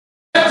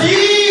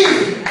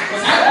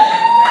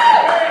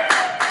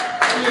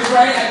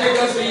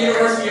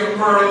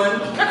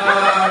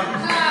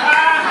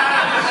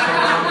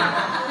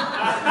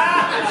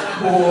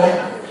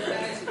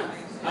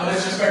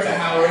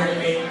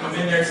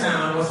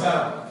what's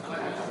up?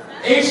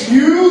 HU?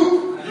 You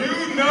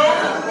know.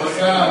 What's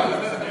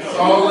up? It's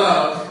all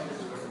love.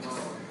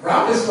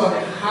 Rob is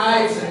fucking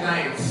high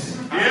tonight.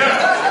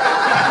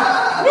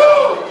 Yeah.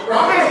 Woo!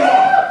 Rob is,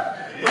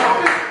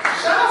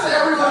 shout out to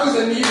everyone who's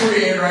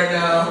inebriated right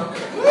now.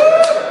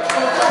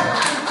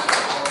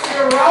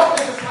 Yeah, Rob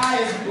is as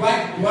high as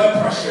black blood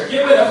pressure.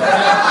 Give it up for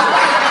that.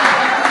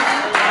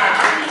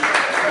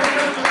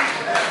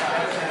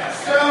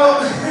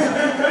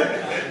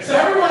 So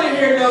everyone in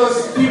here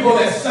knows people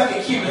that suck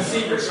at keeping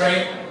secrets,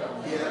 right?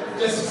 Yeah.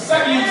 Just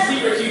sucking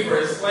secret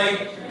keepers.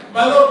 Like,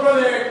 my little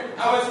brother,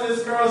 I went to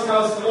this girl's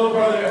house, the little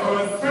brother, or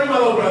a friend of my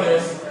little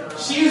brother's,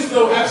 she's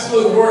the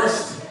absolute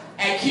worst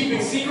at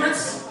keeping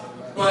secrets,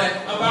 but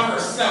about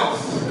herself.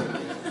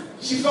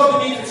 She felt the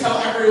need to tell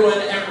everyone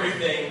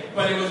everything,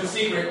 but it was a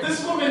secret.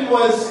 This woman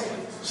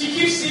she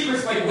keeps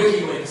secrets like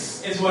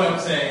WikiLeaks, is what I'm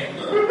saying.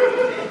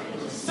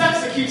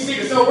 Sucks to keep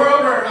secrets. So we're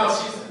over at her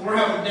house, we're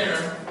having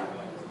dinner.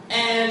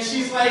 And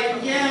she's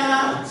like,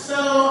 yeah,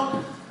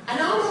 so I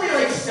know I'm only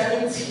like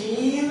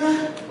 17,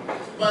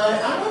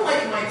 but I'm on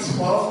like my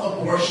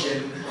 12th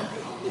abortion.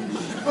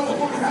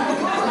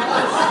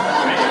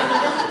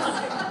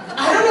 I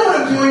don't know what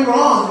I'm doing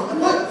wrong.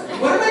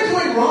 What am I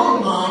doing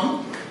wrong,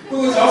 Mom? Who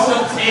was also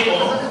at the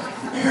table.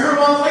 And her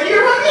mom's like,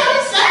 you're really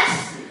having sex?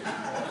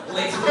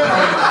 Late to the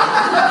party.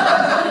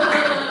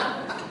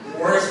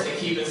 Worst at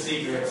keeping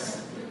secrets.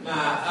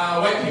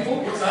 White people,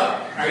 what's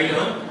up? How are you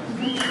doing?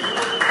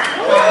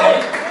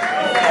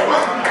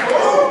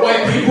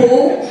 White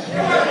people.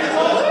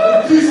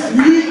 This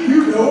week,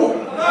 you know.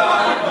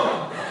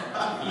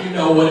 You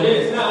know what it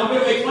is. No, I'm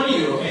gonna make fun of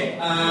you, okay?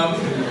 I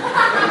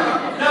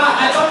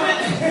love it.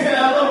 I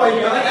love white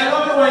people. I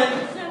love it when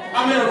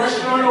I'm in a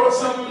restaurant or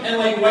something and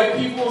like white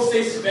people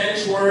say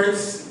Spanish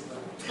words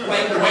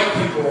like white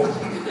people.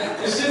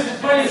 It's just the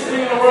funniest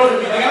thing in the world to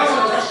me. Like I was in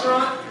a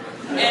restaurant.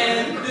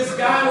 And this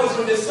guy was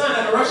with his son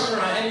at a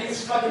restaurant, and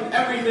he's fucking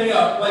everything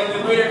up. Like,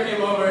 the waiter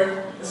came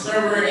over, the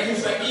server, and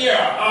he's like,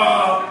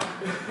 yeah,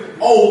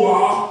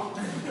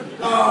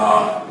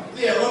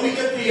 let me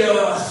get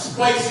the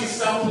spicy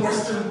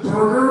southwestern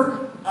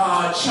burger,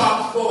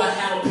 chock full of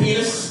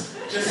jalapenos,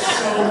 just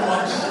so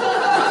much.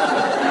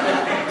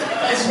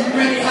 As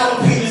many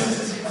jalapenos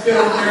as you can fit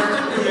on there.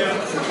 Yeah.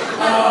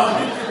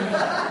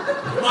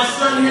 My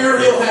son here,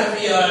 he'll have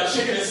the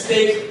chicken and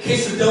steak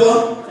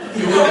quesadilla.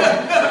 He will.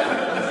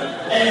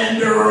 And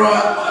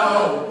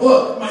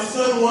look, my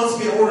son wants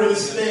me to order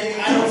this thing.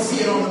 I don't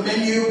see it on the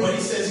menu, but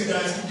he says you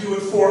guys can do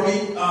it for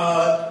me.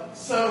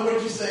 Son, what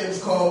did you say it was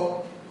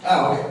called?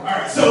 Oh, okay. All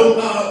right. So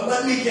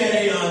let me get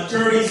a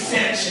dirty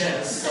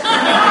Sanchez.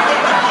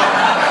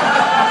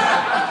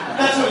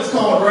 That's what it's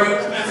called, right?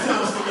 That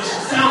sounds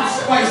delicious. Sounds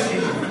spicy.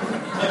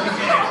 Let me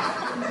get it.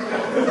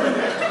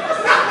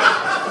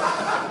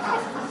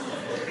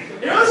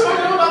 You know what's funny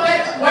about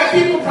that? White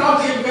people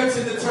probably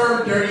invented the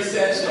term dirty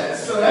Sanchez,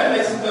 so that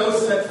makes no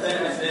sense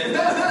then.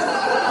 Y'all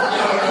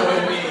don't know what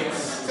it means.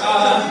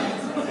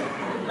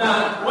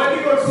 White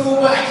people are cool,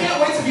 but I can't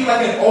wait to be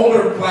like an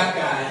older black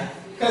guy.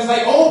 Because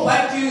like old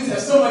black dudes have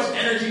so much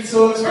energy to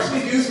them, especially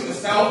dudes from the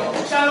South.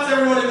 Shout out to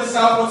everyone in the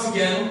South once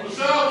again. What's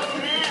up?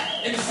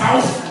 In the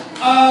South.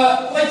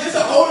 Like just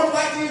an older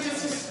black dude,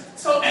 just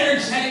so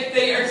energetic.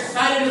 They are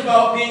excited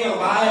about being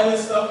alive and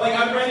stuff. Like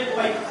I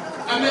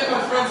met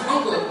my friend's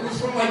uncle, who's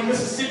from like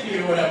Mississippi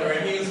or whatever,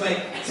 and he was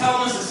like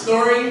telling us a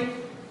story. And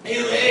he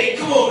was like, hey,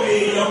 come over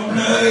here, young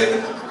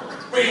blood.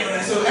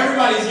 So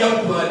everybody's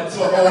young blood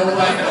to an old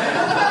black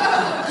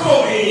guy. Come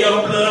over here,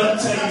 young blood, I'll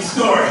tell you a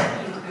story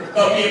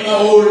about me and my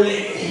old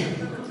lady.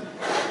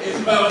 It's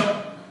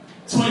about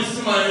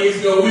 20-some years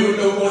ago, we were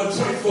no more than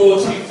 24,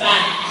 25.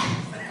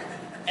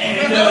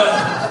 And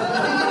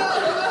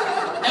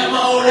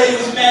my old lady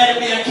was mad at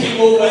me. I came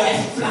over and had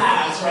some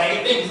flowers,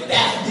 right? They was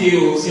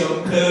daffodils,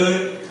 young blood.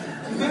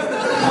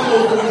 Come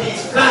over with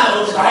these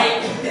flowers,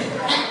 right?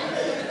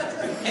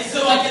 And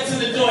so I get to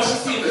the door, she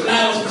see the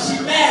flowers, but she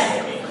mad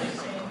at me.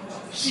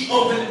 She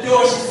opened the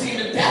door, she seen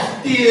the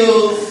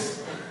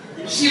daffodils.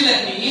 She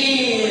let me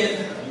in.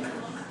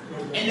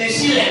 And then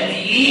she let me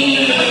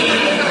in.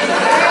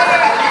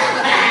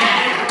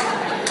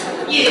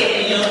 Yeah,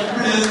 young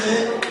blood.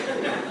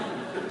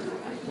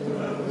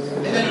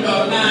 And then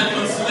about 9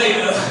 months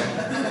later,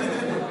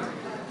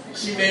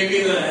 she made me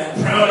the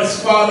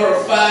proudest father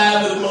of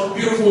 5 with the most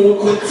beautiful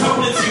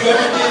quintuplets you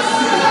ever did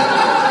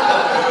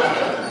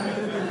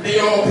see. They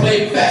all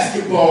played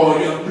basketball,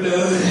 young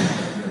blood.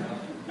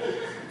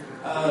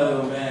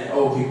 Oh man,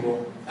 old people.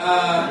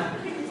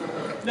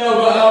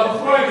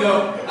 Before I go,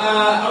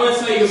 I'm going to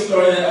tell you a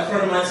story that a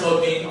friend of mine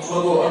told me,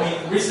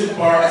 recent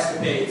bar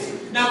escapades.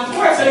 Now,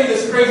 before I tell you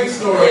this crazy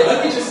story,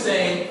 let me just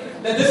say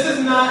that this is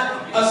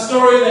not a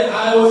story that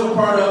I was a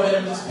part of and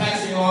I'm just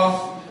passing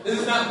off. This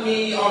is not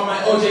me on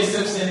my O.J.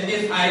 Simpson,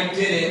 if I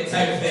did it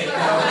type of thing. No,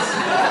 this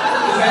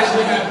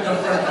actually happened up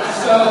front.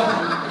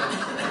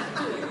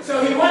 So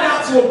he went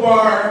out to a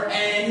bar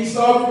and he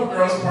saw a group of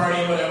girls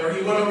partying, whatever.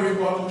 He went over, he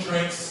bought them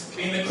drinks,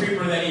 being the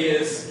creeper that he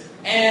is.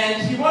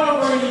 And he went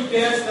over and he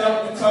danced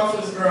up and talked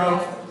to this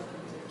girl.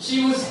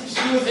 she was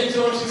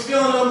into him, she was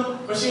feeling him,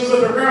 but she was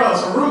with her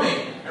girls, her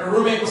roommate. And her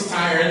roommate was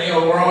tired, and they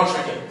were all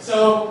drinking.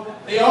 So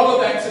they all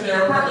go back to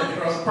their apartment,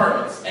 the girls'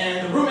 apartments.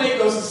 And the roommate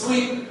goes to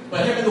sleep,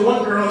 but him and the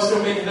one girl are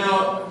still making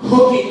out,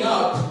 hooking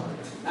up,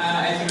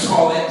 as you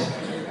call it.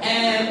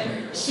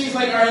 And she's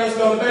like, all right, let's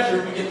go in the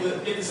bedroom and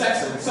get the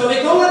sex in. So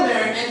they go in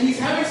there, and he's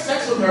having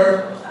sex with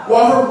her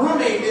while her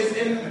roommate is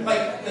in,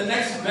 like, the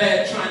next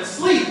bed trying to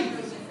sleep.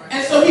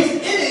 And so he's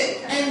in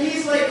it, and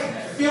he's, like,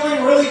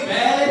 feeling really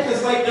bad,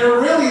 because, like, they're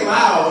really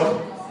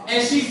loud,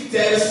 and she's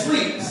dead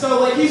asleep. So,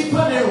 like, he's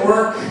putting in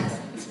work.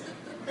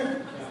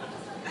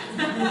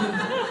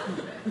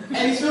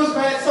 And he feels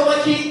bad, so,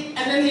 like, and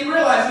then he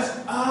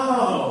realizes,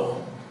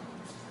 oh,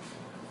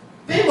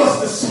 they must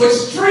have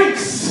switched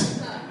drinks.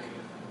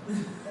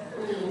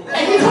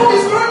 And he told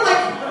his girl,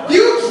 like,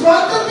 you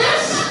drugged the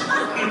bitch?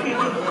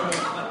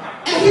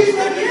 And he's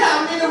like,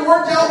 yeah, I mean, it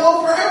worked out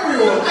well for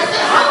everyone. I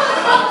said, how the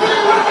fuck did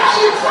it work out?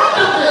 You drugged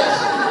the bitch.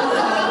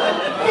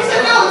 He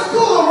said, no, it's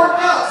cool, it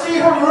worked out. See,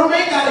 her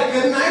roommate got a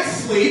good night's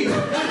sleep.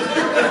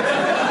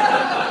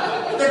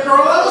 The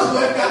girl I was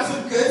with got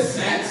some good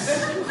sex.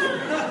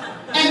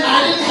 And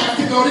I didn't have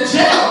to go to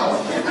jail.